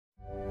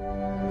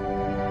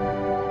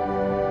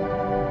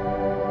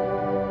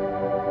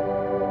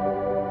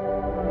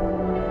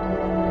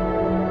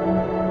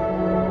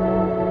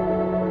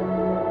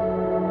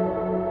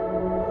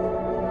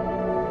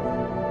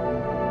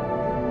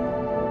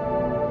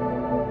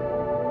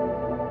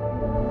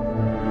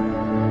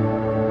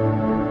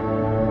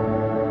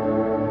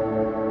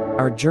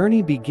Our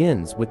journey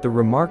begins with the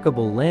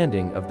remarkable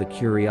landing of the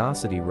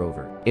Curiosity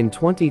rover. In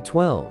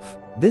 2012,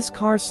 this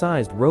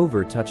car-sized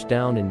rover touched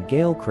down in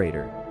Gale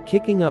Crater,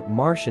 kicking up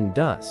Martian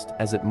dust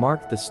as it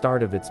marked the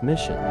start of its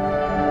mission.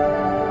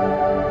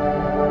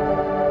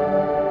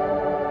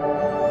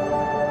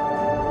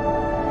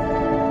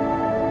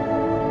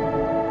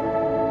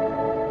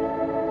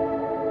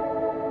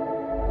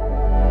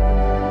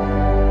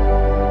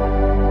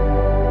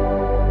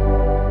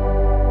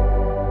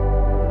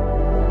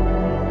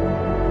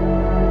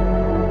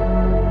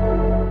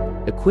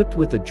 Equipped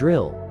with a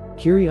drill,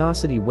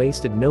 Curiosity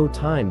wasted no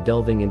time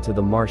delving into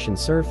the Martian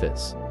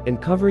surface,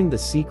 uncovering the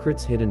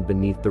secrets hidden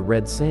beneath the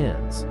red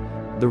sands.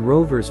 The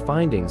rover's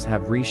findings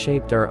have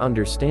reshaped our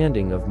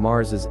understanding of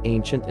Mars's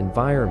ancient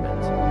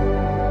environment.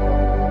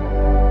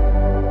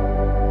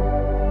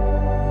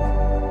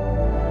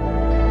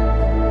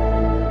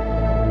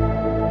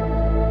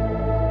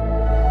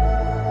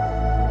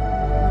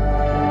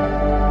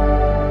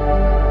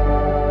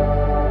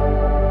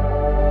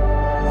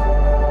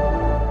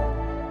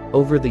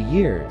 Over the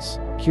years,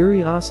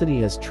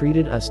 Curiosity has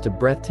treated us to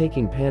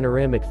breathtaking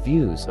panoramic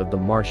views of the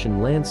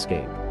Martian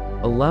landscape,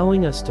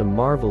 allowing us to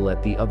marvel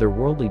at the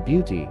otherworldly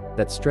beauty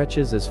that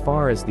stretches as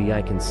far as the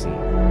eye can see.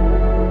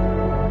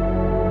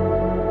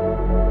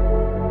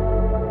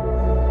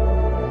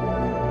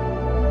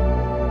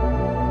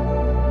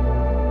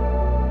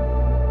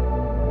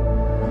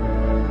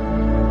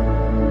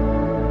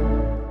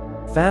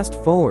 Fast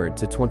forward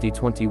to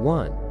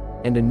 2021,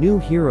 and a new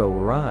hero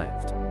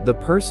arrived. The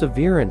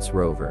Perseverance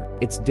rover.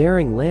 Its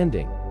daring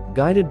landing,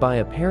 guided by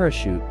a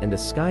parachute and a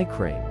sky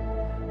crane,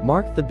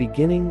 marked the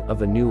beginning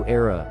of a new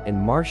era in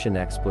Martian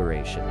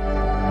exploration.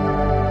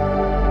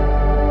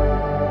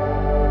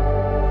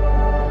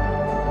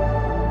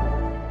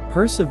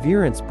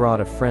 Perseverance brought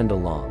a friend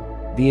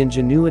along, the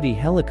Ingenuity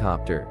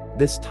helicopter.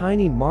 This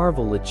tiny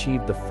marvel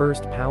achieved the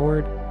first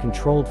powered,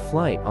 controlled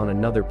flight on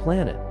another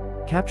planet,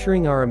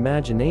 capturing our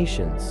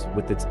imaginations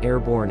with its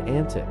airborne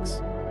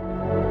antics.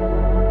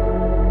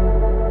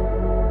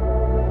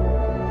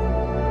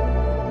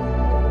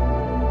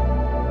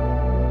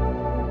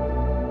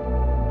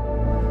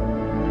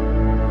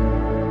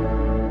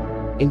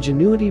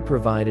 Ingenuity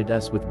provided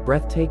us with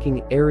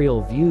breathtaking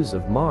aerial views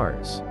of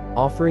Mars,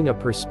 offering a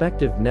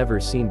perspective never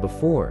seen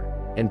before,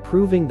 and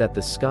proving that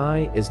the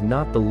sky is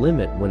not the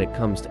limit when it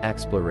comes to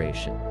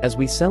exploration. As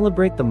we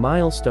celebrate the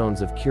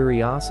milestones of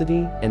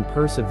Curiosity and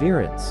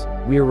Perseverance,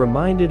 we are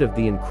reminded of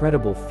the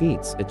incredible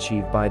feats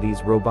achieved by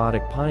these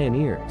robotic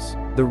pioneers.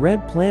 The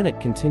Red Planet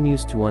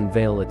continues to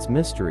unveil its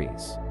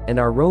mysteries, and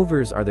our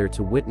rovers are there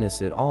to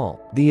witness it all.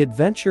 The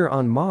adventure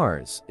on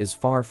Mars is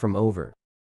far from over.